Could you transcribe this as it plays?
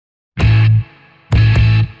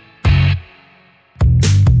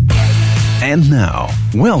And now,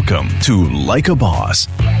 welcome to Like a Boss,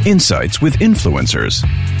 insights with influencers,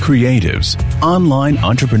 creatives, online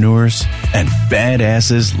entrepreneurs, and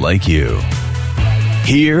badasses like you.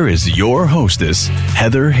 Here is your hostess,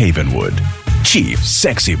 Heather Havenwood, Chief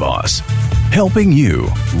Sexy Boss, helping you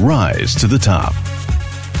rise to the top.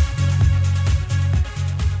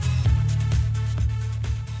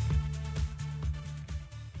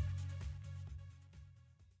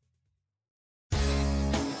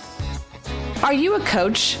 Are you a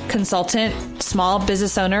coach, consultant, small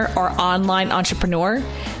business owner, or online entrepreneur?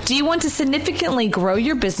 Do you want to significantly grow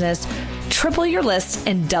your business, triple your list,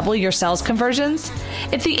 and double your sales conversions?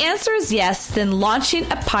 If the answer is yes, then launching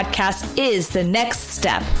a podcast is the next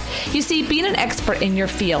step. You see, being an expert in your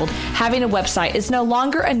field, having a website is no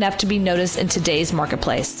longer enough to be noticed in today's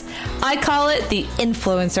marketplace. I call it the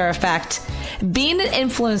influencer effect. Being an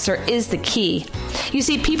influencer is the key. You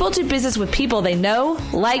see, people do business with people they know,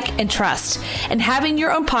 like, and trust. And having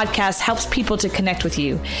your own podcast helps people to connect with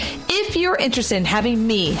you. If you're interested in having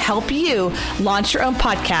me help you launch your own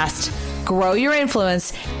podcast, grow your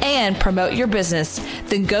influence, and promote your business,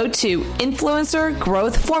 then go to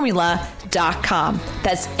influencergrowthformula.com.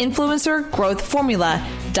 That's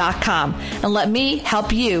influencergrowthformula.com. And let me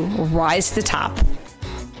help you rise to the top.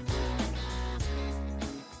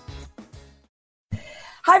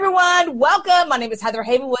 Hi, everyone. Welcome. My name is Heather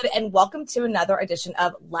Havenwood, and welcome to another edition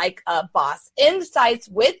of Like a Boss, insights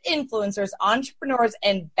with influencers, entrepreneurs,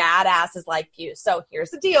 and badasses like you. So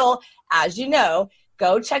here's the deal. As you know,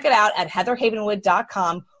 go check it out at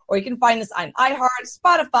heatherhavenwood.com, or you can find us on iHeart,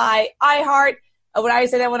 Spotify, would I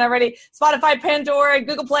say that one already? Spotify, Pandora,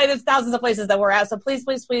 Google Play. There's thousands of places that we're at. So please,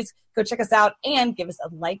 please, please go check us out and give us a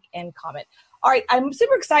like and comment. All right, I'm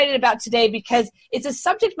super excited about today because it's a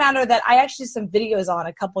subject matter that I actually did some videos on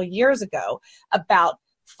a couple years ago about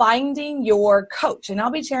finding your coach. And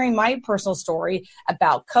I'll be sharing my personal story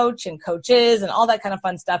about coach and coaches and all that kind of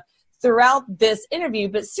fun stuff throughout this interview.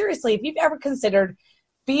 But seriously, if you've ever considered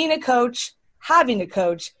being a coach, having a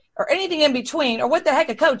coach, or anything in between, or what the heck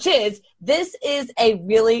a coach is, this is a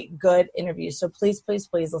really good interview. So please, please,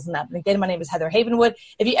 please listen up. And again, my name is Heather Havenwood.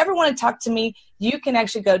 If you ever want to talk to me, you can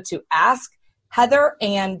actually go to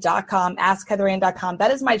askheatherann.com, askheatherann.com.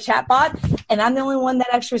 That is my chat bot, and I'm the only one that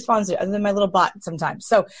actually responds to it, other than my little bot sometimes.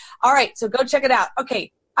 So, all right, so go check it out.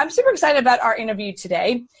 Okay, I'm super excited about our interview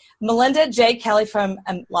today. Melinda J. Kelly from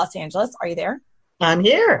Los Angeles. Are you there? I'm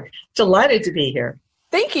here. Delighted to be here.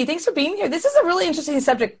 Thank you. Thanks for being here. This is a really interesting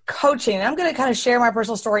subject, coaching. And I'm going to kind of share my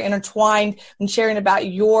personal story intertwined and sharing about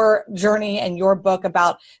your journey and your book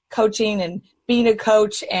about coaching and being a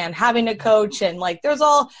coach and having a coach. And like,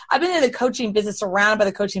 I've been in the coaching business, surrounded by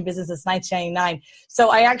the coaching business since 1999. So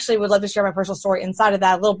I actually would love to share my personal story inside of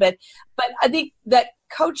that a little bit. But I think that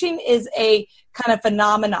coaching is a kind of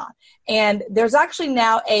phenomenon. And there's actually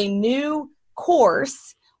now a new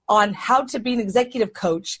course on how to be an executive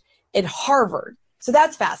coach at Harvard. So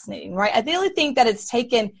that's fascinating, right? I really think that it's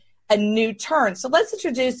taken a new turn. So let's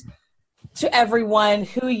introduce to everyone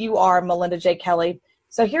who you are, Melinda J. Kelly.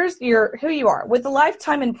 So here's who you are. With a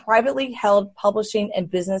lifetime in privately held publishing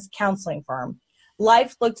and business counseling firm,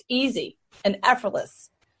 life looked easy and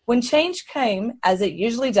effortless. When change came, as it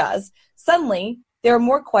usually does, suddenly there were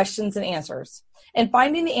more questions than answers. In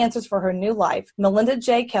finding the answers for her new life, Melinda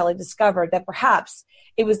J. Kelly discovered that perhaps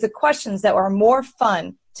it was the questions that were more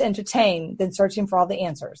fun to entertain than searching for all the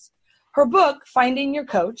answers. Her book, Finding Your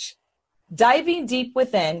Coach, Diving Deep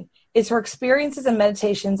Within, is her experiences and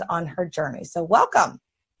meditations on her journey. So welcome.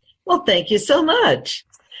 Well, thank you so much.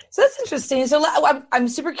 So that's interesting. So I'm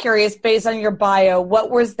super curious, based on your bio, what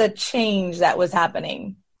was the change that was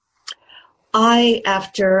happening?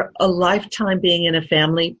 After a lifetime being in a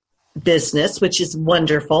family business, which is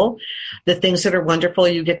wonderful, the things that are wonderful,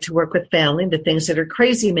 you get to work with family. The things that are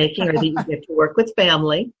crazy making are that you get to work with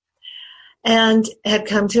family. And had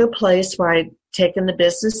come to a place where I'd taken the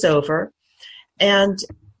business over, and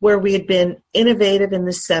where we had been innovative in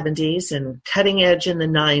the 70s and cutting edge in the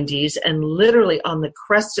 90s and literally on the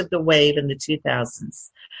crest of the wave in the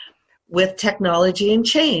 2000s. With technology and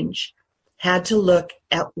change, had to look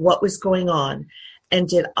at what was going on. And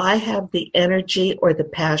did I have the energy or the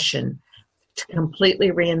passion to completely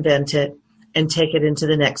reinvent it and take it into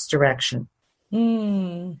the next direction?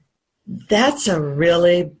 That's a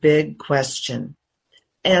really big question.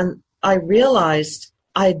 And I realized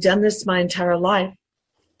I had done this my entire life.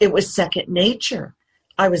 It was second nature.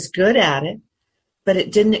 I was good at it, but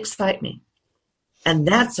it didn't excite me. And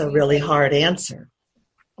that's a really hard answer.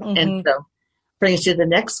 Mm-hmm. And so brings you to the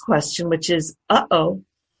next question, which is,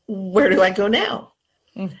 where do I go now?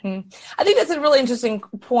 I think that's a really interesting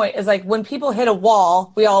point, is like when people hit a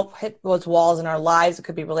wall, we all hit those walls in our lives. It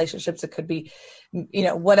could be relationships. It could be,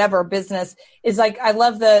 whatever business is like. I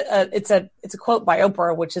love it's a quote by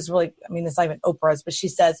Oprah, which is really, it's not even Oprah's, but she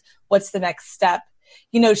says, what's the next step?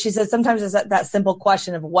 She says sometimes it's that simple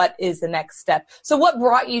question of what is the next step. So what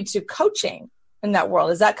brought you to coaching in that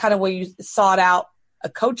world? Is that kind of where you sought out a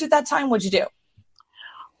coach at that time? What'd you do?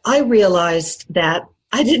 I realized that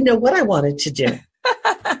I didn't know what I wanted to do.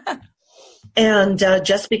 And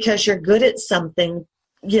just because you're good at something,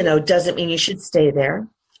 doesn't mean you should stay there.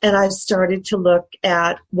 And I started to look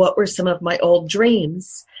at what were some of my old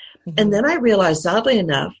dreams. Mm-hmm. And then I realized, oddly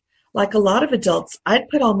enough, like a lot of adults, I'd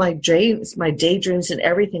put all my dreams, my daydreams and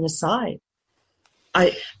everything aside.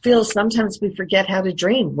 I feel sometimes we forget how to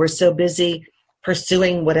dream. We're so busy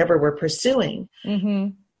pursuing whatever we're pursuing.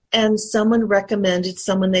 Mm-hmm. And someone recommended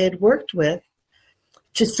someone they had worked with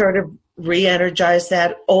to sort of re-energize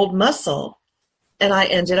that old muscle. And I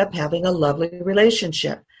ended up having a lovely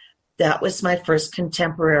relationship. That was my first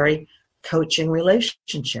contemporary coaching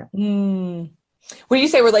relationship. When you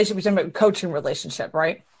say relationship, you're talking about coaching relationship,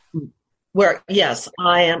 right? Where, yes,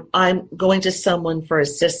 I'm going to someone for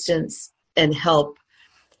assistance and help,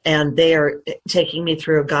 and they are taking me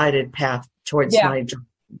through a guided path towards my dream.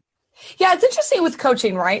 Yeah, it's interesting with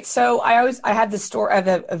coaching, right? So I had this story, I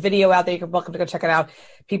have a video out there. You're welcome to go check it out,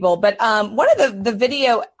 people. But one of the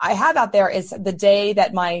video I have out there is the day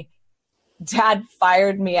that my dad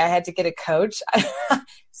fired me. I had to get a coach.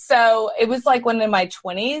 So it was like when in my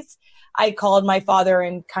 20s, I called my father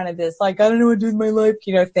in kind of this, like, I don't know what to do with my life,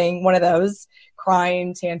 thing, one of those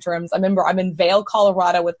crying tantrums. I remember I'm in Vail,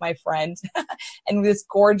 Colorado with my friend and this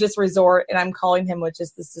gorgeous resort, and I'm calling him with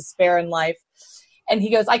just this despair in life. And he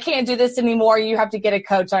goes, I can't do this anymore. You have to get a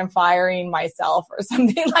coach. I'm firing myself, or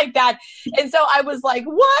something like that. And so I was like,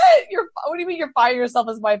 what do you mean you're firing yourself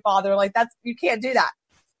as my father? Like, you can't do that.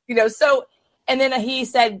 So, and then he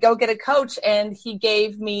said, go get a coach. And he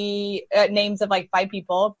gave me names of like 5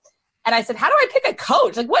 people. And I said, how do I pick a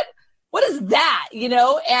coach? Like, what is that?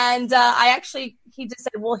 And he just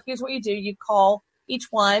said, well, here's what you do. You call each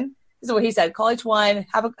one. This is what he said. Call each one,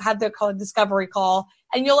 have their call, discovery call,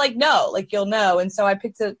 and you'll you'll know. And so I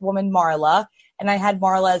picked a woman, Marla, and I had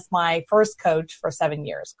Marla as my first coach for 7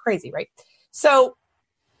 years. Crazy, right? So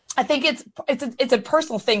I think it's a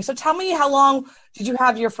personal thing. So tell me, how long did you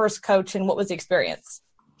have your first coach, and what was the experience?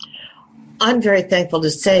 I'm very thankful to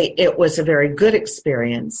say it was a very good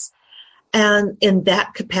experience. And in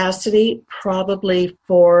that capacity, probably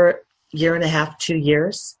for a year and a half, 2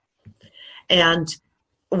 years. And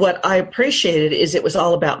what I appreciated is it was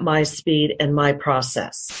all about my speed and my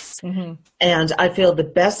process. Mm-hmm. And I feel the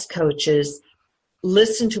best coaches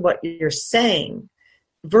listen to what you're saying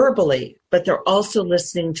verbally, but they're also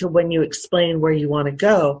listening to when you explain where you want to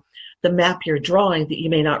go, the map you're drawing that you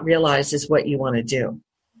may not realize is what you want to do.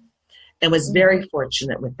 And was very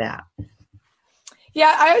fortunate with that.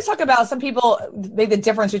 Yeah, I always talk about, some people make the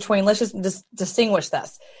difference between, let's just distinguish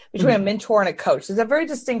this, between a mentor and a coach. There's a very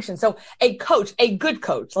distinction. So a good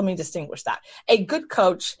coach, let me distinguish that. A good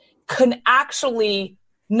coach can actually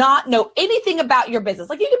not know anything about your business.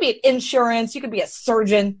 Like, you could be an insurance, you could be a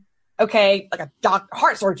surgeon, okay, like a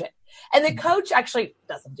heart surgeon. And the coach actually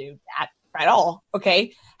doesn't do that at all,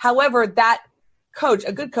 okay? However, a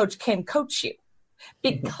good coach can coach you.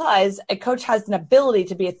 Because a coach has an ability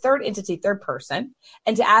to be a third entity, third person,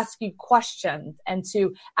 and to ask you questions and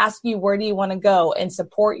to ask you where do you want to go and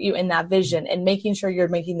support you in that vision and making sure you're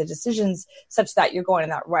making the decisions such that you're going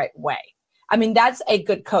in that right way. That's a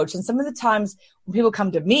good coach. And some of the times when people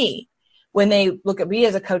come to me, when they look at me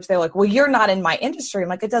as a coach, they're like, well, you're not in my industry. I'm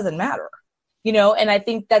like, it doesn't matter. And I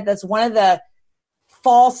think that that's one of the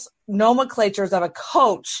false nomenclatures of a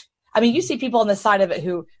coach. You see people on the side of it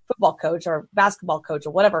who, football coach or basketball coach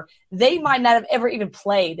or whatever, they might not have ever even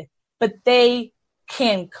played, but they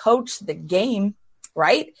can coach the game,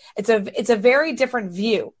 right? It's a very different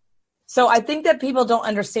view. So I think that people don't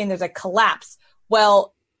understand there's a collapse.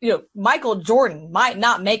 Well, Michael Jordan might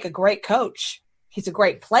not make a great coach. He's a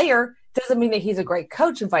great player. Doesn't mean that he's a great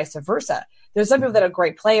coach, and vice versa. There's some people that are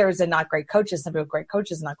great players and not great coaches. Some people are great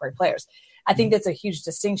coaches and not great players. I think that's a huge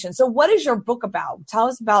distinction. So what is your book about? Tell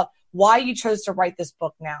us about why you chose to write this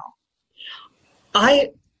book now.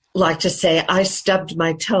 I like to say I stubbed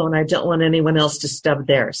my toe, and I don't want anyone else to stub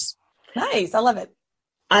theirs. Nice. I love it.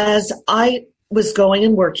 As I was going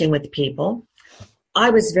and working with people, I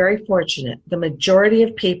was very fortunate. The majority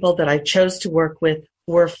of people that I chose to work with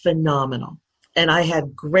were phenomenal, and I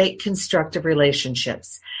had great constructive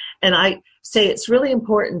relationships. And I say it's really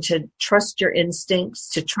important to trust your instincts,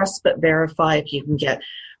 to trust but verify if you can get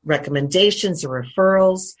recommendations or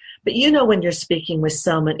referrals. But you know when you're speaking with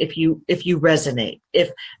someone, if you resonate,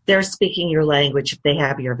 if they're speaking your language, if they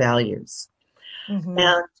have your values. Mm-hmm.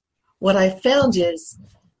 And what I found is,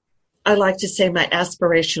 I like to say my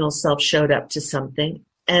aspirational self showed up to something,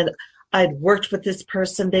 and I'd worked with this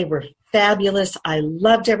person. They were fabulous. I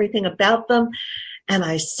loved everything about them. And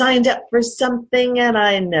I signed up for something, and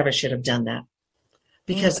I never should have done that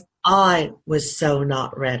because I was so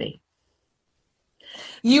not ready.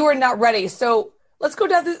 You were not ready. So let's go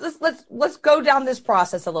down this, let's go down this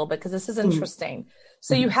process a little bit, because this is interesting.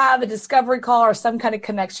 So you have a discovery call or some kind of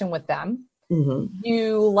connection with them.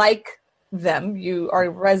 You like them. You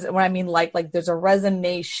are when I mean like there's a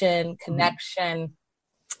resonation, connection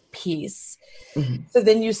piece. So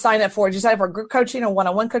then you sign up for, did you sign up for group coaching or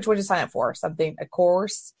one-on-one coach? What did you sign up for? Something, a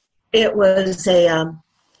course? It was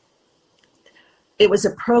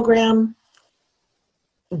a program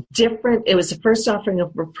different. It was the first offering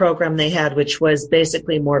of a program they had, which was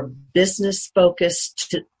basically more business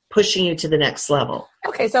focused, pushing you to the next level.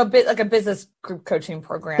 Okay. So a bit like a business group coaching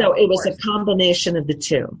program. So it was a combination of the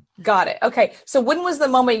two. Got it. Okay. So when was the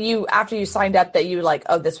moment after you signed up that you like,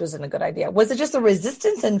 oh, this wasn't a good idea? Was it just a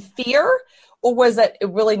resistance and fear, or was it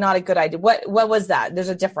really not a good idea? What was that? There's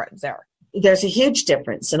a difference there. There's a huge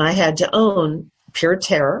difference. And I had to own pure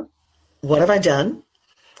terror. What have I done?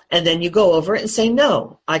 And then you go over it and say,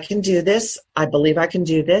 no, I can do this. I believe I can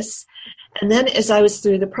do this. And then as I was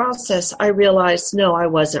through the process, I realized, no, I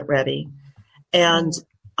wasn't ready. And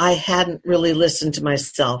I hadn't really listened to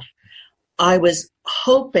myself. I was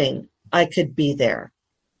hoping I could be there.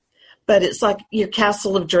 But it's like your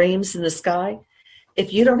castle of dreams in the sky.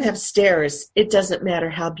 If you don't have stairs, it doesn't matter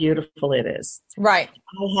how beautiful it is. Right.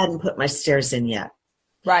 I hadn't put my stairs in yet.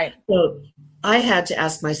 Right. So I had to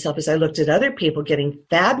ask myself, as I looked at other people getting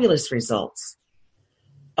fabulous results,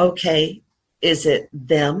 okay, is it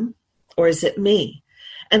them or is it me?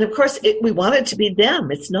 And of course, we want it to be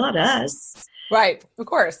them. It's not us. Right. Of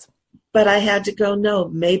course. But I had to go, no,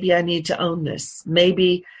 maybe I need to own this.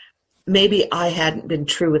 Maybe I hadn't been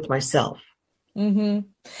true with myself.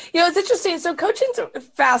 It's interesting. So coaching's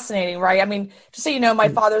fascinating, right? I mean, just so you know, my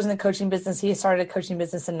father's in the coaching business. He started a coaching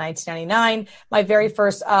business in 1999. My very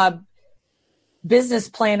first business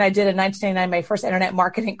plan I did in 1999, my first internet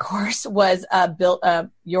marketing course was Build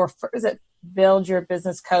Your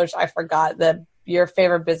Business Coach. I forgot your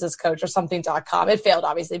favorite business coach or something.com. It failed,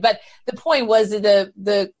 obviously. But the point was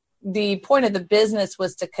the point of the business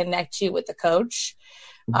was to connect you with the coach.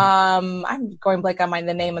 I'm going blank on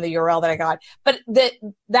the name of the URL that I got, but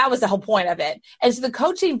that was the whole point of it. And so the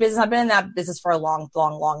coaching business, I've been in that business for a long,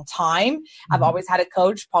 long, long time. I've always had a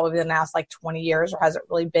coach, probably the last 20 years, or hasn't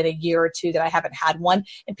really been a year or two that I haven't had one.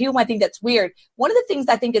 And people might think that's weird. One of the things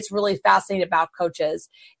I think it's really fascinating about coaches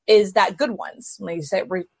is that good ones, let me say,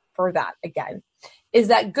 refer that again, is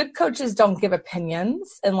that good coaches don't give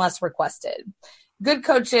opinions unless requested. Good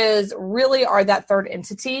coaches really are that third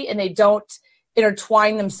entity, and they don't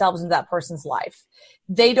intertwine themselves in that person's life.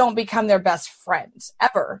 They don't become their best friend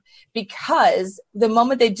ever, because the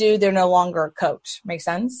moment they do, they're no longer a coach. Make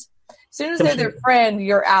sense? As soon as they're their friend,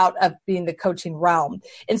 you're out of being the coaching realm.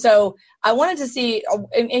 And so I wanted to see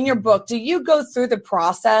in your book, do you go through the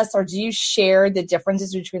process, or do you share the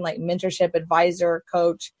differences between mentorship, advisor,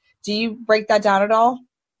 coach? Do you break that down at all?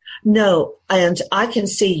 No. And I can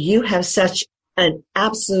see you have such an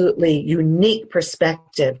absolutely unique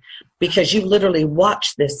perspective, because you literally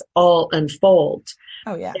watch this all unfold.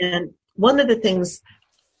 Oh, yeah. And one of the things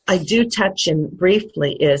I do touch in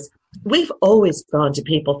briefly is we've always gone to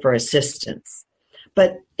people for assistance,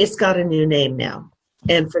 but it's got a new name now.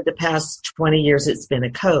 And for the past 20 years, it's been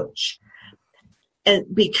a coach. And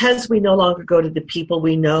because we no longer go to the people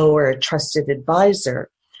we know or a trusted advisor,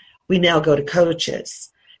 we now go to coaches.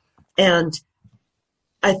 And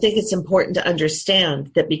I think it's important to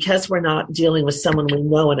understand that because we're not dealing with someone we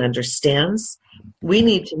know and understands, we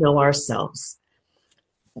need to know ourselves.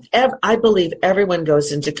 I believe everyone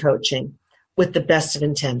goes into coaching with the best of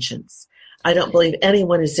intentions. I don't believe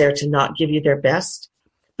anyone is there to not give you their best,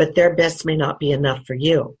 but their best may not be enough for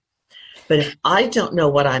you. But if I don't know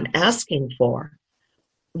what I'm asking for,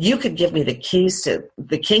 you could give me the keys to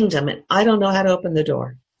the kingdom, and I don't know how to open the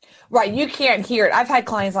door. Right. You can't hear it. I've had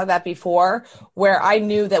clients like that before, where I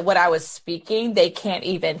knew that what I was speaking, they can't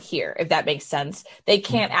even hear, if that makes sense. They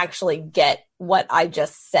can't actually get what I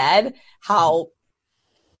just said, how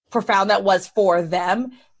profound that was for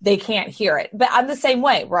them. They can't hear it. But I'm the same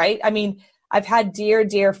way, right? I mean, I've had dear,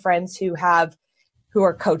 dear friends who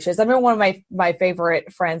are coaches. I remember one of my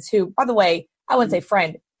favorite friends who, by the way, I wouldn't say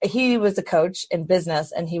friend, he was a coach in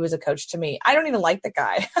business, and he was a coach to me. I don't even like the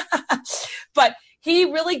guy, but he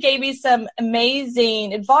really gave me some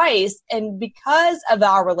amazing advice. And because of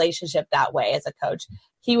our relationship that way as a coach,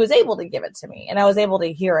 he was able to give it to me and I was able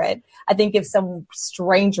to hear it. I think if some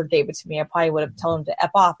stranger gave it to me, I probably would have told him to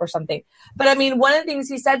F off or something. But I mean, one of the things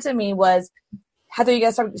he said to me was, Heather, you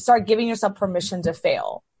gotta start giving yourself permission to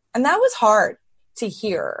fail. And that was hard to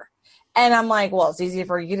hear. And I'm like, well, it's easy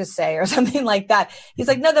for you to say or something like that. He's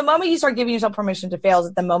like, no, the moment you start giving yourself permission to fail is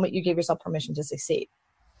at the moment you give yourself permission to succeed.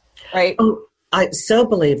 Right? Oh, I so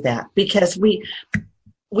believe that because we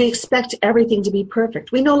expect everything to be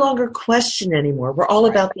perfect. We no longer question anymore. We're all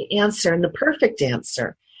about the answer and the perfect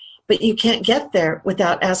answer. But you can't get there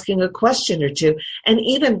without asking a question or two and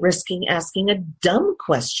even risking asking a dumb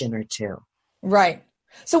question or two. Right.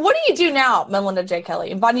 So what do you do now, Melinda J.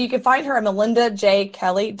 Kelly? And Bonnie, you can find her at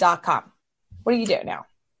melindajkelly.com. What do you do now?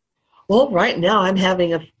 Well, right now I'm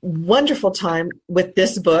having a wonderful time with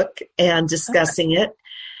this book and discussing it.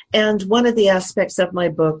 And one of the aspects of my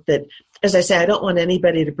book that, as I say, I don't want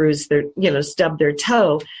anybody to bruise their, stub their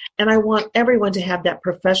toe. And I want everyone to have that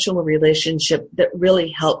professional relationship that really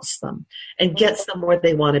helps them and gets them where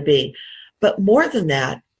they want to be. But more than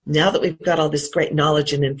that, now that we've got all this great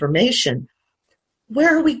knowledge and information,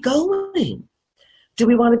 where are we going? Do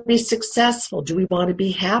we want to be successful? Do we want to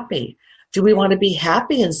be happy? Do we want to be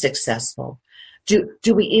happy and successful?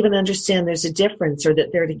 Do we even understand there's a difference or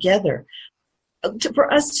that they're together?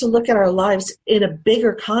 For us to look at our lives in a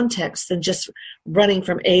bigger context than just running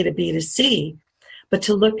from A to B to C, but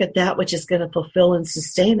to look at that which is going to fulfill and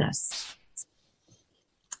sustain us.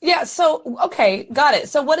 Yeah. So, okay. Got it.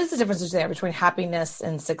 So what is the difference between happiness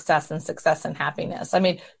and success and happiness? I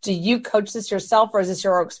mean, do you coach this yourself or is this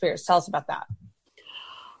your experience? Tell us about that.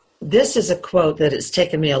 This is a quote that it's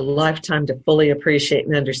taken me a lifetime to fully appreciate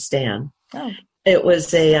and understand. Oh. It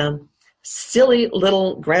was a silly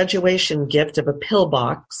little graduation gift of a pill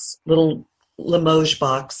box, little Limoges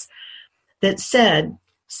box, that said,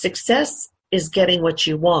 success is getting what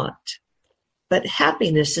you want, but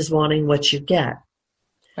happiness is wanting what you get.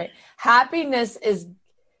 Right. Happiness is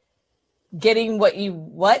getting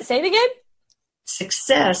what? Say it again?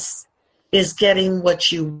 Success is getting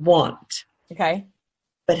what you want. Okay.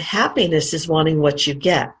 But happiness is wanting what you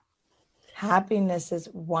get. Happiness is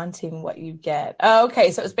wanting what you get. Oh,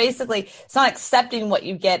 okay. So it's not accepting what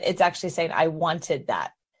you get. It's actually saying, I wanted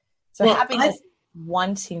that. So happiness is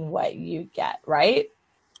wanting what you get, right?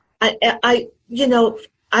 I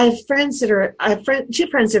have two friends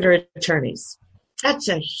that are attorneys. That's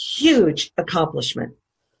a huge accomplishment.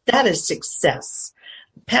 That is success.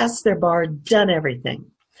 Passed their bar, done everything.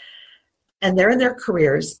 And they're in their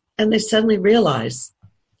careers and they suddenly realize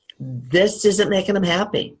this isn't making them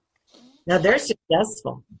happy. Now they're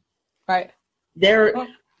successful. Right. They're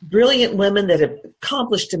brilliant women that have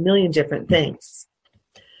accomplished a million different things.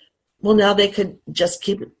 Well, now they could just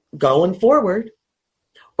keep going forward.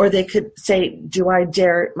 Or they could say, do I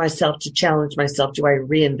dare myself to challenge myself? Do I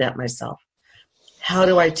reinvent myself? How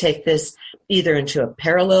do I take this either into a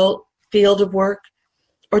parallel field of work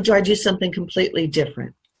or do I do something completely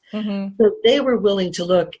different? Mm-hmm. So they were willing to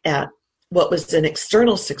look at what was an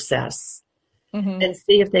external success and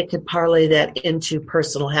see if they could parlay that into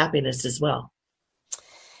personal happiness as well.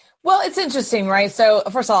 Well, it's interesting, right? So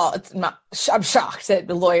first of all, I'm shocked that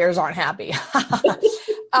the lawyers aren't happy.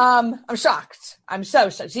 I'm shocked. I'm so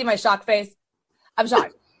shocked. See my shocked face? I'm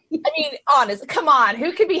shocked. I mean, honest, come on.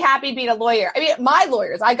 Who could be happy being a lawyer? I mean, my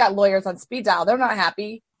lawyers, I got lawyers on speed dial. They're not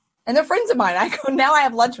happy. And they're friends of mine. Now I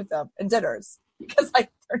have lunch with them and dinners because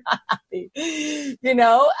they're not happy.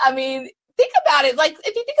 I mean, think about it. Like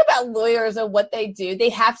if you think about lawyers and what they do, they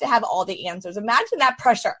have to have all the answers. Imagine that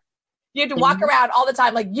pressure. You have to walk around all the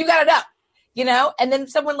time like, you got to know, and then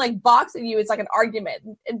someone like boxing you, it's like an argument.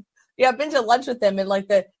 And I've been to lunch with them and like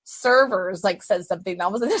the servers like says something and all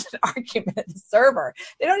of a sudden there's an argument at the server.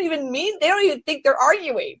 They don't even think they're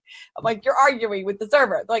arguing. I'm like, you're arguing with the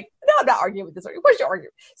server. They're like, no, I'm not arguing with the server. Of course you're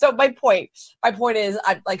arguing. So my point is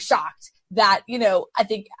I'm like shocked that, I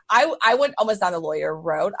think I went almost down the lawyer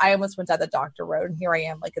road. I almost went down the doctor road. And here I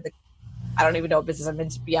am like I don't even know what business I'm in,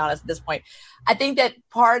 to be honest, at this point. I think that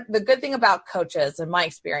the good thing about coaches, in my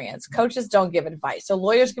experience, coaches don't give advice. So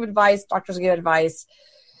lawyers give advice, doctors give advice.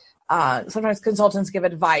 Sometimes consultants give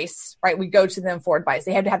advice, right? We go to them for advice.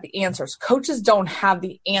 They have to have the answers. Coaches don't have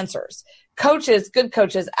the answers. Good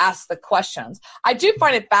coaches ask the questions. I do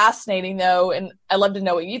find it fascinating though, and I'd love to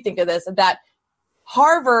know what you think of this, that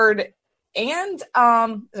Harvard and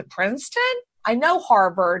is it Princeton? I know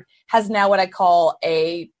Harvard has now what I call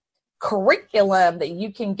a curriculum that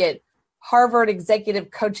you can get Harvard Executive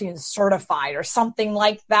Coaching Certified or something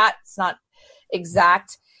like that. It's not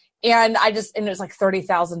exact. And it was like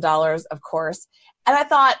 $30,000, of course. And I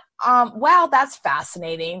thought, wow, that's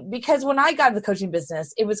fascinating, because when I got into the coaching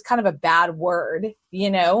business, it was kind of a bad word,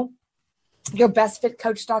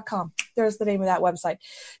 yourbestfitcoach.com. There's the name of that website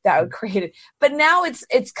that I created. But now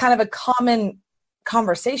it's kind of a common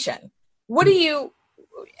conversation. When you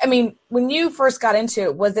first got into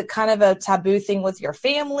it, was it kind of a taboo thing with your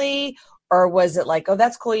family? Or was it like, oh,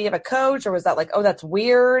 that's cool, you have a coach? Or was that like, oh, that's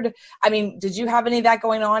weird? Did you have any of that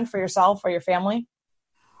going on for yourself or your family?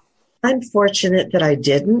 I'm fortunate that I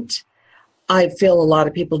didn't. I feel a lot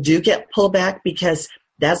of people do get pullback, because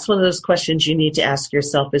that's one of those questions you need to ask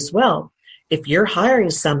yourself as well. If you're hiring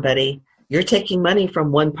somebody, you're taking money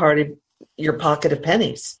from one part of your pocket of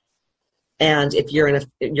pennies. And if you're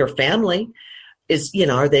your family is,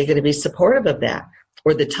 are they going to be supportive of that,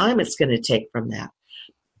 or the time it's going to take from that?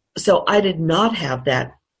 So I did not have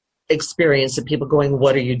that experience of people going,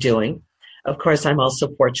 what are you doing? Of course, I'm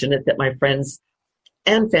also fortunate that my friends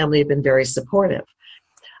and family have been very supportive.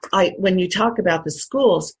 When you talk about the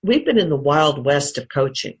schools, we've been in the wild west of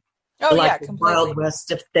coaching. Oh, like yeah, the completely. Wild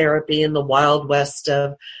west of therapy and the wild west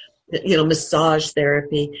of, massage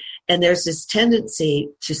therapy. And there's this tendency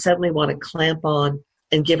to suddenly want to clamp on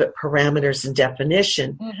and give it parameters and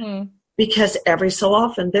definition, because every so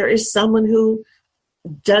often there is someone who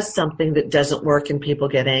does something that doesn't work and people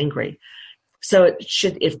get angry. So it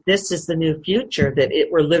should, if this is the new future, that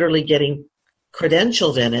we're literally getting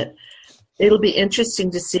credentialed in it, it'll be interesting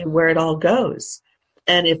to see where it all goes.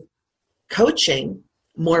 And if coaching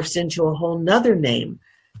morphs into a whole nother name,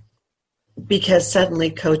 because suddenly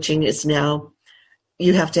coaching is now,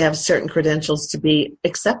 you have to have certain credentials to be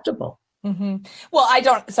acceptable. Well, I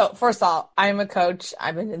don't. So first of all, I'm a coach.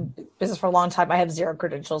 I've been in business for a long time. I have 0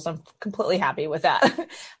 credentials. I'm completely happy with that.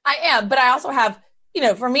 I am, but I also have,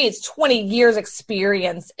 for me, it's 20 years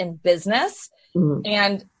experience in business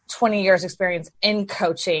and 20 years experience in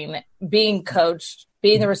coaching, being coached,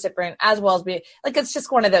 being the recipient, as well as being like, it's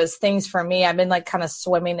just one of those things for me. I've been like kind of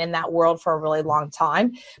swimming in that world for a really long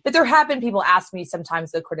time. But there have been people ask me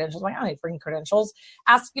sometimes the credentials. I'm like, I don't need freaking credentials.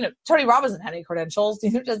 Ask, Tony Robbins had any credentials.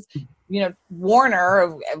 Just, Warner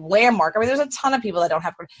or Landmark. There's a ton of people that don't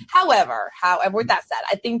have credentials. However, with that said,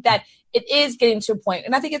 I think that it is getting to a point,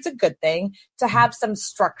 and I think it's a good thing to have some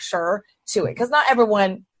structure to it, because not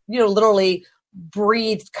everyone, literally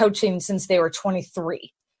breathed coaching since they were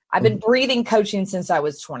 23. I've been breathing coaching since I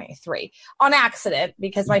was 23 on accident,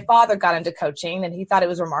 because my father got into coaching and he thought it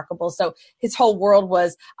was remarkable. So his whole world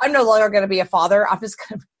was, I'm no longer going to be a father. I'm just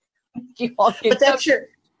going to make you all get But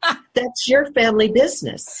that's your family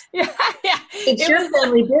business. Yeah. It's your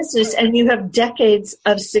family business, and you have decades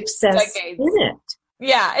of success in it.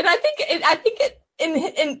 Yeah. And I think it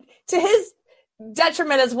in to his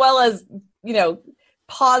detriment, as well as,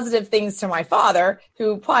 positive things to my father,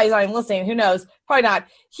 who probably is not even listening, who knows, probably not.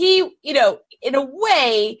 He, in a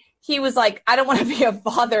way, he was like, I don't want to be a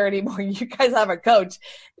father anymore. You guys have a coach.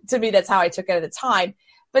 To me, that's how I took it at the time.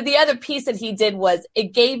 But the other piece that he did was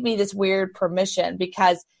it gave me this weird permission,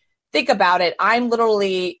 because think about it. I'm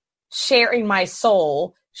literally sharing my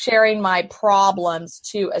soul, sharing my problems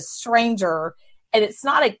to a stranger. And it's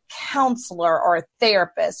not a counselor or a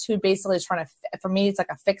therapist who basically is trying to, for me, it's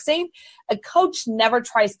like a fixing. A coach never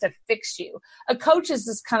tries to fix you. A coach is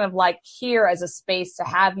just kind of like here as a space to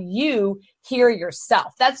have you hear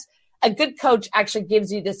yourself. That's a good coach actually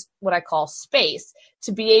gives you this, what I call space,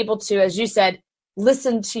 to be able to, as you said,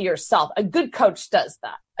 listen to yourself. A good coach does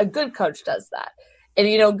that. And, a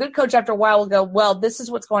good coach after a while will go, well, this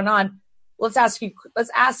is what's going on. Let's ask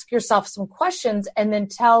yourself some questions, and then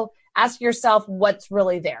ask yourself what's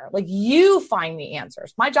really there. Like, you find the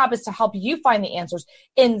answers. My job is to help you find the answers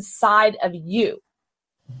inside of you,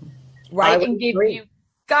 right? And give you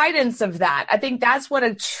guidance of that. I think that's what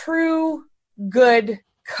a true good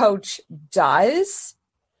coach does,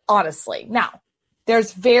 honestly. Now,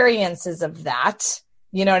 there's variances of that,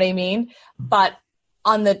 you know what I mean? But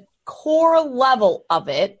on the core level of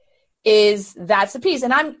it that's a piece.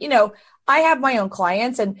 And I have my own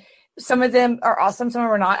clients, and some of them are awesome, some of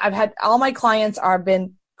them are not. I've had all my clients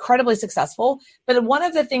been incredibly successful. But one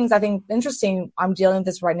of the things I think interesting, I'm dealing with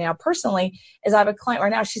this right now personally, is I have a client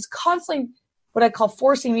right now. She's constantly what I call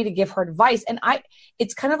forcing me to give her advice. And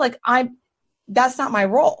it's kind of like that's not my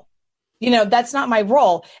role. That's not my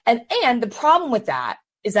role. And the problem with that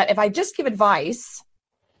is that if I just give advice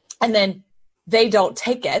and then they don't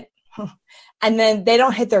take it and then they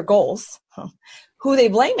don't hit their goals, who are they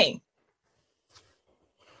blaming?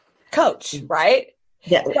 Coach, right?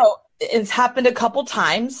 Yeah. So it's happened a couple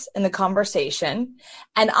times in the conversation.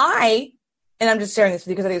 And I'm just sharing this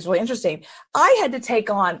because I think it's really interesting. I had to take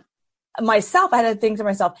on myself. I had to think to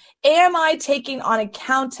myself, am I taking on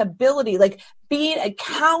accountability? Like being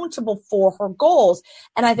accountable for her goals.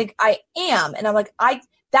 And I think I am. And I'm like,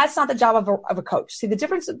 that's not the job of a coach. See, the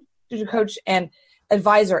difference between a coach and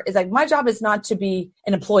advisor is like, my job is not to be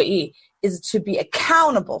an employee, is to be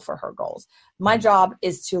accountable for her goals. My job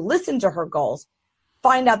is to listen to her goals,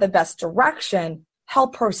 find out the best direction,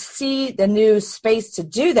 help her see the new space to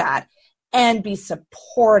do that, and be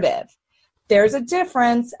supportive. There's a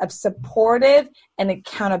difference of supportive and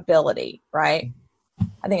accountability, right?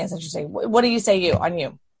 I think that's interesting. What do you say on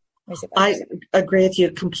you? I agree with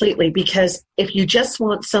you completely, because if you just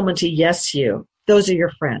want someone to yes you, those are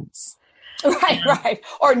your friends. Right.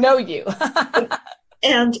 Or know you.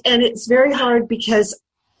 and it's very hard because,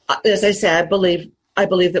 as I said, I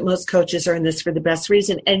believe that most coaches are in this for the best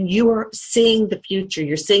reason. And you are seeing the future.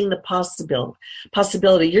 You're seeing the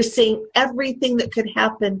possibility. You're seeing everything that could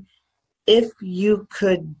happen if you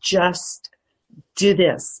could just do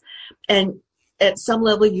this. And at some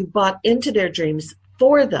level, you bought into their dreams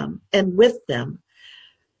for them and with them.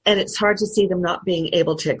 And it's hard to see them not being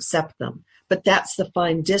able to accept them. But that's the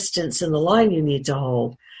fine distance and the line you need to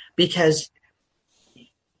hold, because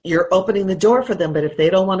you're opening the door for them. But if they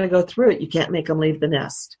don't want to go through it, you can't make them leave the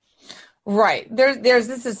nest. Right. There's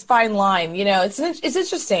this fine line, it's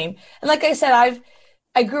interesting. And like I said,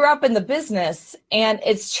 I grew up in the business and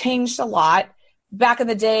it's changed a lot. Back in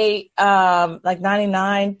the day, like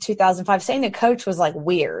 99, 2005, saying a coach was like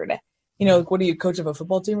weird. What are you, coach of a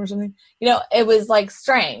football team or something? It was like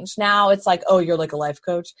strange. Now it's like, oh, you're like a life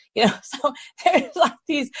coach, so there's like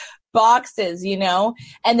these boxes,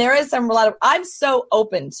 and there is I'm so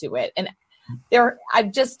open to it. And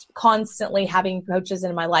I'm just constantly having coaches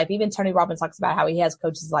in my life. Even Tony Robbins talks about how he has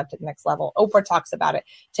coaches' life to the next level. Oprah talks about it,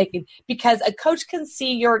 because a coach can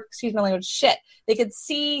see your, excuse my language, shit. They can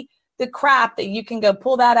see the crap that you can go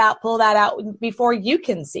pull that out before you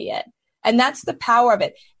can see it. And that's the power of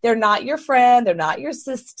it. They're not your friend. They're not your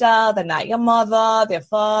sister. They're not your mother, their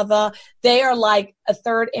father. They are like a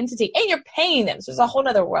third entity. And you're paying them. So there's a whole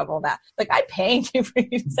other level of that. Like, I'm paying you for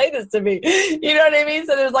you to say this to me. You know what I mean?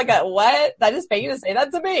 So there's like what? I just pay you to say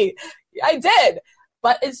that to me. I did.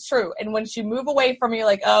 But it's true. And once you move away from me,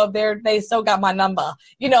 like, oh, they still got my number,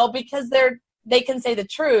 because they can say the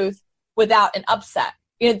truth without an upset.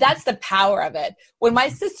 That's the power of it. When my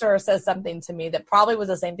sister says something to me that probably was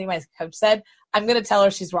the same thing my coach said, I'm going to tell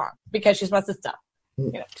her she's wrong because she's my sister.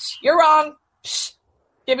 You're wrong. Psh,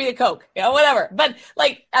 give me the Coke, whatever. But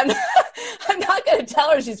like, I'm not going to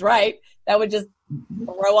tell her she's right. That would just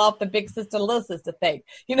throw off the big sister, little sister thing,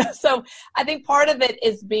 So I think part of it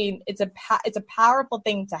is it's a powerful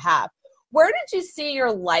thing to have. Where did you see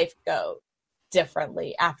your life go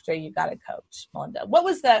differently after you got a coach, Melinda? What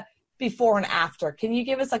was the before and after? Can you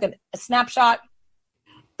give us like a snapshot?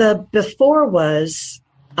 The before was,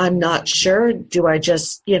 I'm not sure. Do I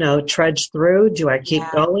just, trudge through? Do I keep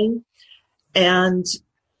going? And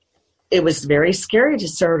it was very scary to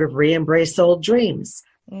sort of re-embrace old dreams.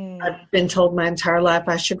 I've been told my entire life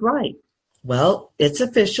I should write. Well, it's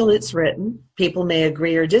official. It's written. People may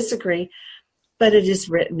agree or disagree, but it is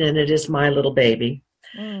written and it is my little baby.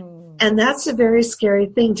 And that's a very scary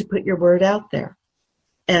thing, to put your word out there.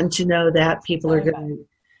 And to know that people are going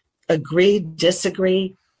to agree,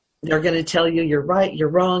 disagree. They're going to tell you you're right, you're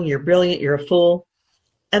wrong, you're brilliant, you're a fool.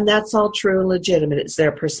 And that's all true and legitimate. It's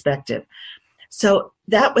their perspective. So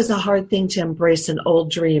that was a hard thing, to embrace an old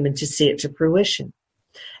dream and to see it to fruition.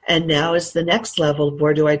 And now is the next level of,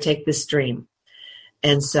 where do I take this dream?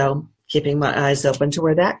 And so keeping my eyes open to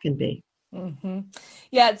where that can be. Mm-hmm.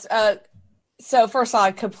 Yeah. It's, so first of all,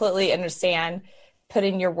 I completely understand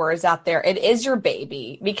putting your words out there. It is your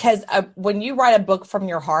baby, because when you write a book from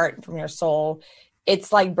your heart, from your soul,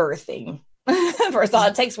 it's like birthing. First of all,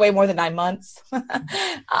 it takes way more than 9 months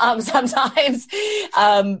sometimes.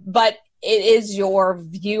 But it is your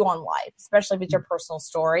view on life, especially if it's your personal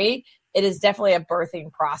story. It is definitely a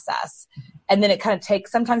birthing process. And then it kind of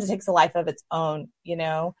sometimes it takes a life of its own,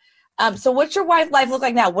 So what's your life look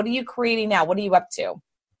like now? What are you creating now? What are you up to?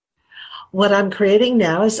 What I'm creating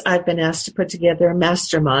now is, I've been asked to put together a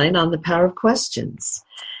mastermind on the power of questions.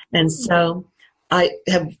 And so I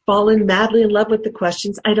have fallen madly in love with the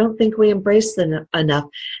questions. I don't think we embrace them enough.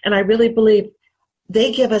 And I really believe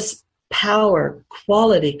they give us power,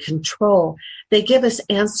 quality, control. They give us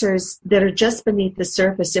answers that are just beneath the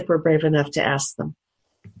surface if we're brave enough to ask them.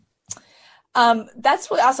 That's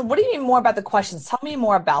really awesome. What do you mean more about the questions? Tell me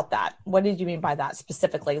more about that. What did you mean by that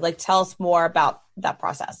specifically? Like, tell us more about that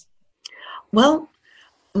process. Well,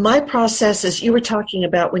 my process is, you were talking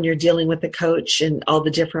about when you're dealing with a coach and all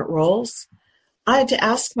the different roles. I had to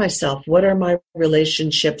ask myself, what are my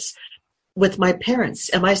relationships with my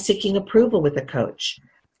parents? Am I seeking approval with a coach?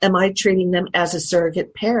 Am I treating them as a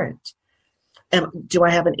surrogate parent? Do I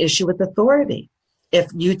have an issue with authority? If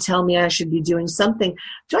you tell me I should be doing something,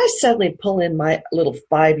 do I suddenly pull in my little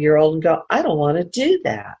 5-year-old and go, I don't want to do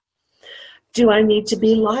that? Do I need to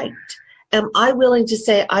be liked? Am I willing to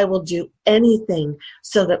say I will do anything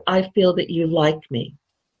so that I feel that you like me?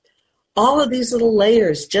 All of these little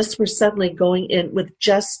layers just were suddenly going in with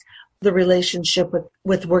just the relationship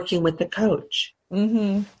with working with the coach.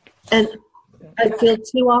 Mm-hmm. And I feel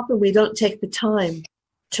too often we don't take the time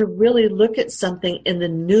to really look at something in the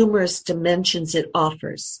numerous dimensions it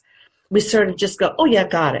offers. We sort of just go, oh yeah,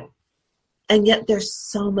 got it. And yet there's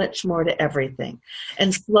so much more to everything.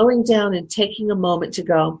 And slowing down and taking a moment to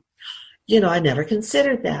go, I never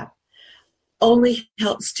considered that, only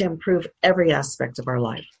helps to improve every aspect of our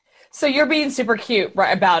life. So you're being super cute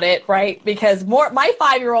about it, right? Because my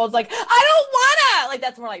 5-year-old's like, I don't wanna. Like,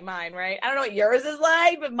 that's more like mine, right? I don't know what yours is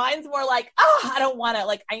like, but mine's more like, I don't wanna.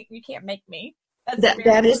 Like, you can't make me.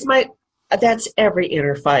 That's every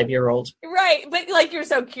inner 5-year-old. Right. But like, you're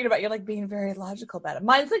so cute you're like being very logical about it.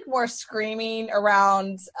 Mine's like more screaming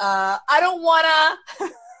around, I don't wanna,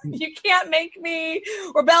 you can't make me,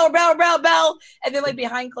 rebel. And then like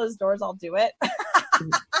behind closed doors, I'll do it.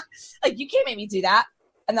 Like, you can't make me do that.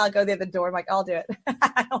 And I'll go to the door. I'm like, I'll do it.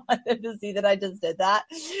 I don't want them to see that I just did that.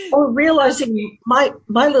 Or realizing my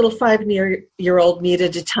little 5-year-old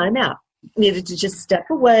needed a timeout, needed to just step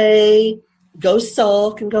away, go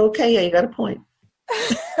sulk, and go, okay, yeah, you got a point.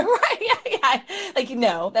 Right, yeah. Like,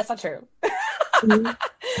 no, that's not true. Mm-hmm.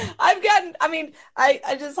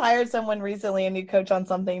 I just hired someone recently, a new coach on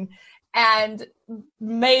something, and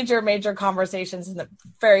major conversations in the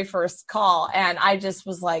very first call. And I just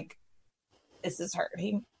was like, this is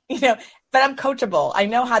hurting, but I'm coachable. I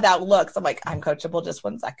know how that looks. I'm like, I'm coachable. Just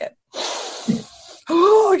 1 second.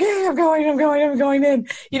 Oh, okay. I'm going in,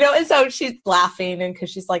 and so she's laughing. And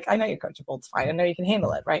cause she's like, I know you're coachable. It's fine. I know you can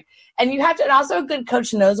handle it. Right. And you have to, and also a good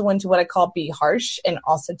coach knows when to, what I call, be harsh, and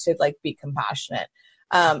also to like be compassionate.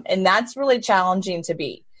 And that's really challenging to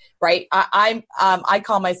be, right. I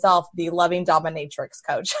call myself the loving dominatrix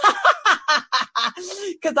coach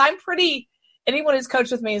because I'm pretty. Anyone who's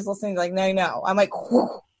coached with me is listening, like, no. I'm like, whoo,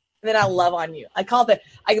 and then I love on you. I call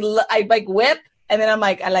I like whip, and then I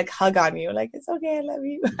like hug on you. Like, it's okay, I love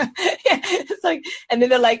you. It's like, and then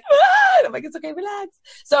they're like, and I'm like, it's okay, relax.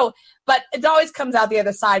 So, but it always comes out the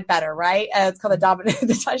other side better, right? It's called the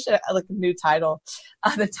dominatrix. I should like a new title,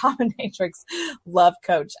 the dominatrix love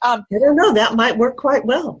coach. I don't know. That might work quite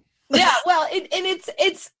well. Yeah, well,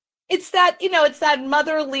 it's that, it's that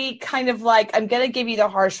motherly kind of like, I'm going to give you the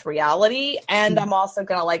harsh reality, and I'm also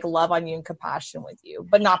going to like love on you and compassion with you,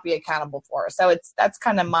 but not be accountable for it. So that's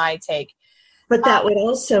kind of my take. But that would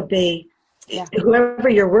also be whoever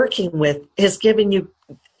you're working with is giving you,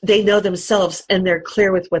 they know themselves and they're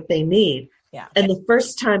clear with what they need. Yeah. And the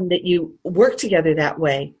first time that you work together that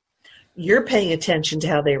way, you're paying attention to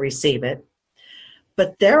how they receive it,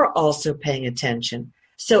 but they're also paying attention.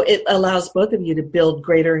 So it allows both of you to build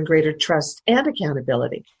greater and greater trust and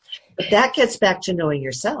accountability. But that gets back to knowing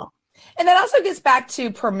yourself. And that also gets back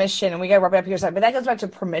to permission. And we got to wrap it up here, but that goes back to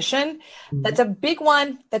permission. Mm-hmm. That's a big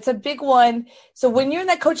one. So when you're in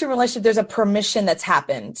that coaching relationship, there's a permission that's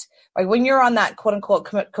happened. Like when you're on that quote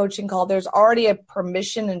unquote coaching call, there's already a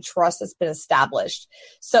permission and trust that's been established.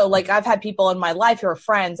 So like I've had people in my life who are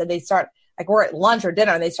friends, and they start, like we're at lunch or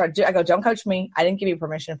dinner, and they start, I go, don't coach me. I didn't give you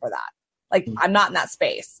permission for that. Like, I'm not in that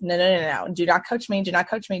space. No. Do not coach me.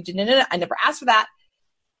 No. I never asked for that.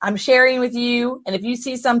 I'm sharing with you. And if you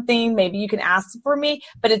see something, maybe you can ask for me.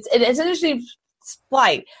 But it's an interesting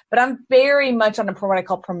flight. But I'm very much on what I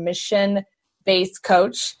call permission-based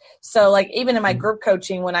coach. So, like, even in my group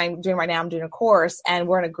coaching, when I'm doing right now, I'm doing a course, and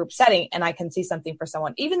we're in a group setting, and I can see something for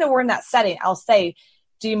someone. Even though we're in that setting, I'll say,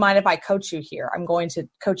 do you mind if I coach you here? I'm going to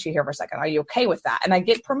coach you here for a second. Are you okay with that? And I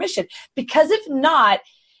get permission. Because if not,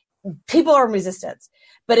 people are in resistance.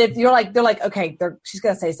 But if you're like, they're like, okay, she's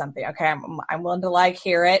going to say something. Okay. I'm willing to like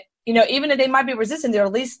hear it. Even if they might be resistant, they're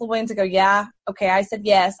at least willing to go, yeah, okay. I said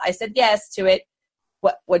yes to it.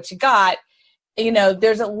 What you got,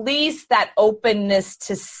 there's at least that openness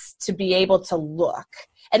to be able to look.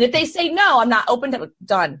 And if they say, no, I'm not open to it,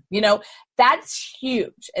 done. That's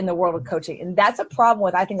huge in the world of coaching. And that's a problem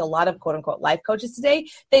with, I think, a lot of quote unquote life coaches today.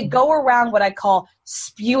 They go around what I call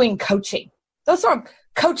spewing coaching. Those are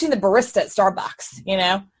coaching the barista at Starbucks,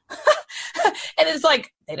 and it's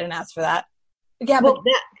like, they didn't ask for that. Yeah, well,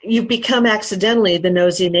 you become accidentally the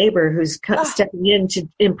nosy neighbor who's stepping in to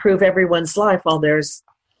improve everyone's life while theirs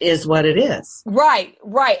is what it is. Right.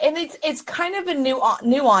 And it's kind of a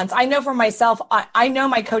nuance. I know for myself, I know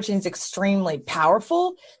my coaching is extremely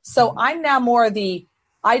powerful. So I'm now more the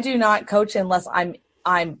I do not coach unless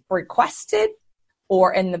I'm requested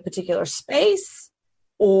or in the particular space,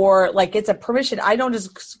 or like it's a permission. I don't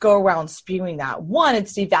just go around spewing that. One, it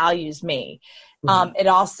devalues me. It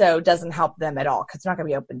also doesn't help them at all because it's not going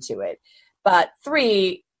to be open to it. But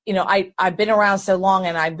three, I've been around so long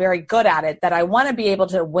and I'm very good at it that I want to be able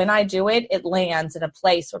to, when I do it, it lands in a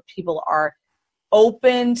place where people are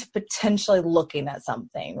open to potentially looking at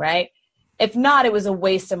something, right? If not, it was a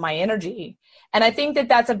waste of my energy. And I think that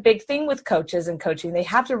that's a big thing with coaches and coaching. They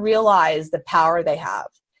have to realize the power they have,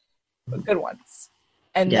 good ones,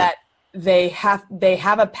 and that they have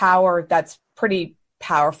a power that's pretty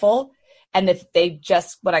powerful. And if they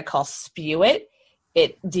just, what I call spew it,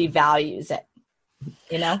 it devalues it,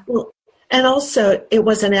 Well, and also, it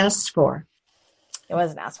wasn't asked for. It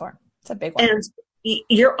wasn't asked for. It's a big one. And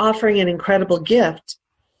you're offering an incredible gift,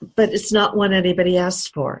 but it's not one anybody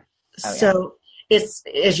asked for. Oh, yeah. So it's,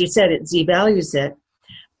 as you said, it devalues it.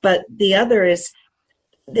 But the other is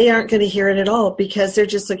they aren't going to hear it at all because they're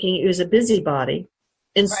just looking at you as a busybody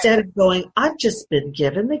instead of going, I've just been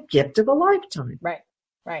given the gift of a lifetime. Right.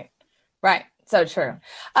 So true.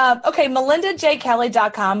 Okay,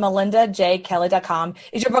 melindajkelly.com, melindajkelly.com.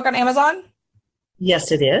 Is your book on Amazon?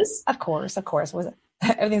 Yes, it is. Of course. Was it?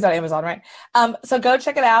 Everything's on Amazon, right? So go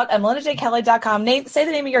check it out at melindajkelly.com. Nate, say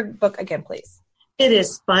the name of your book again, please. It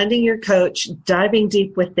is Finding Your Coach, Diving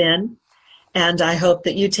Deep Within. And I hope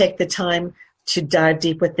that you take the time to dive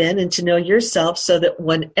deep within and to know yourself so that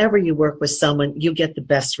whenever you work with someone, you get the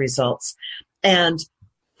best results. And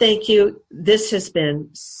thank you. This has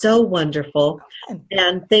been so wonderful.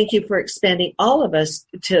 And thank you for expanding all of us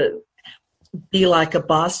to be like a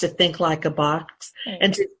boss, to think like a boss,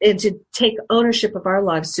 and to take ownership of our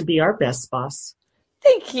lives to be our best boss.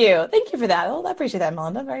 Thank you for that. Oh, I appreciate that,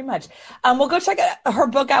 Melinda, very much. We'll go check her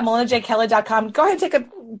book out, melindajkelly.com. Go ahead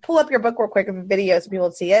and pull up your book real quick of a video so people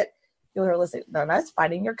will see it. You'll hear listening. No, that's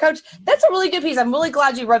Finding Your Coach. That's a really good piece. I'm really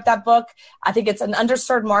glad you wrote that book. I think it's an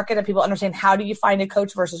underserved market and people understand how do you find a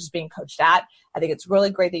coach versus just being coached at. I think it's really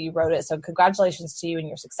great that you wrote it. So congratulations to you and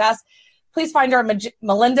your success. Please find her at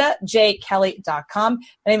melindajkelly.com.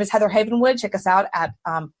 My name is Heather Havenwood. Check us out at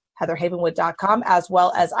heatherhavenwood.com, as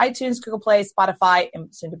well as iTunes, Google Play, Spotify,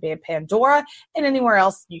 and soon to be Pandora, and anywhere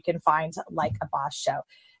else you can find Like a Boss show.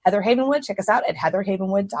 Heather Havenwood, check us out at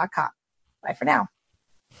heatherhavenwood.com. Bye for now.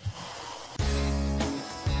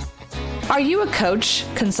 Are you a coach,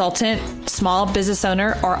 consultant, small business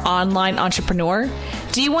owner, or online entrepreneur?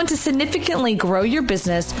 Do you want to significantly grow your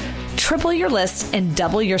business, triple your list, and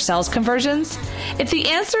double your sales conversions? If the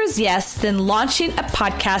answer is yes, then launching a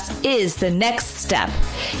podcast is the next step.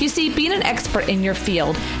 You see, being an expert in your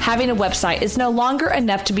field, having a website is no longer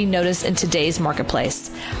enough to be noticed in today's marketplace.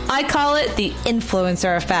 I call it the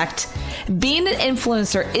influencer effect. Being an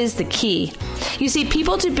influencer is the key. You see,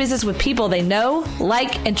 people do business with people they know,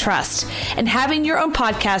 like, and trust. And having your own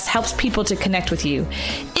podcast helps people to connect with you.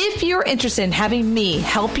 If you're interested in having me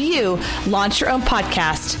help you launch your own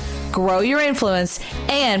podcast, grow your influence,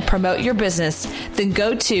 and promote your business, then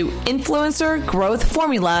go to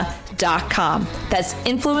influencergrowthformula.com. That's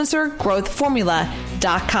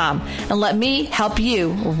influencergrowthformula.com. And let me help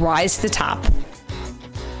you rise to the top.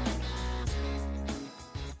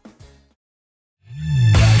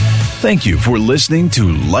 Thank you for listening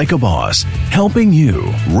to Like a Boss, helping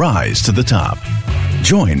you rise to the top.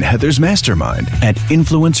 Join Heather's mastermind at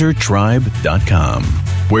influencertribe.com,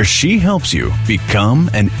 where she helps you become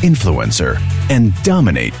an influencer and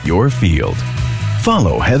dominate your field.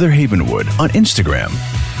 Follow Heather Havenwood on Instagram.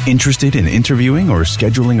 Interested in interviewing or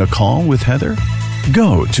scheduling a call with Heather?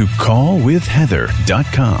 Go to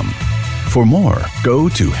callwithheather.com. For more, go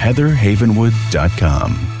to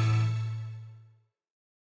heatherhavenwood.com.